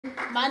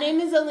My name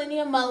is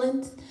Alenia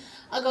Mullins.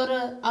 I go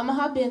to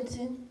Omaha,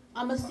 Benson.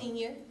 I'm a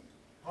senior.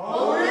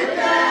 Hold it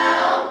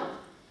down!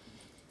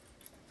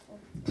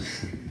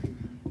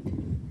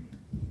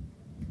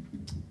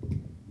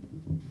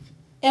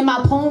 And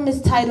my poem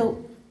is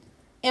titled,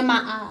 In My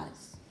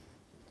Eyes.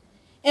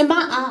 In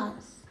my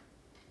eyes.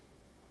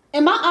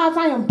 In my eyes,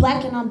 I am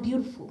black and I'm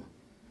beautiful.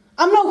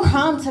 I'm no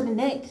crime to the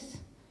next.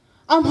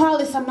 I'm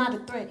heartless, I'm not a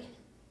threat.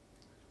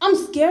 I'm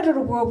scared of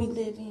the world we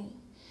live in.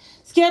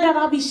 Scared that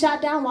I'll be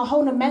shot down while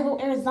holding a mango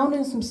Arizona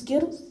and some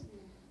Skittles.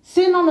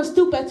 Sitting on the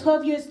stoop at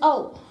 12 years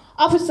old,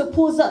 officer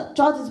pulls up,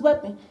 draws his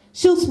weapon,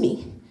 shoots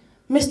me.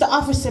 Mr.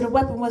 Officer, the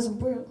weapon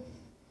wasn't real.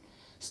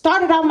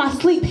 Started out my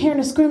sleep hearing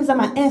the screams of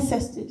my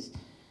ancestors.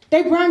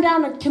 They burned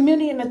down a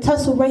community in a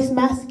Tussle race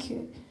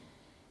massacre.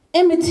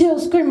 Emmett Till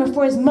screaming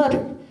for his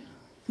mother,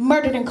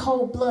 murdered in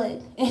cold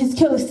blood, and his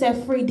killer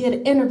set free did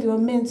an interview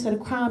of men to the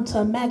crime to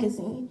a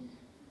magazine.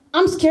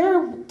 I'm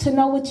scared to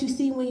know what you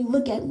see when you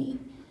look at me.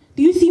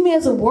 Do you see me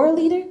as a world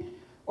leader,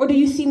 or do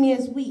you see me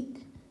as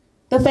weak?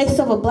 The face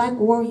of a black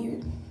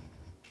warrior.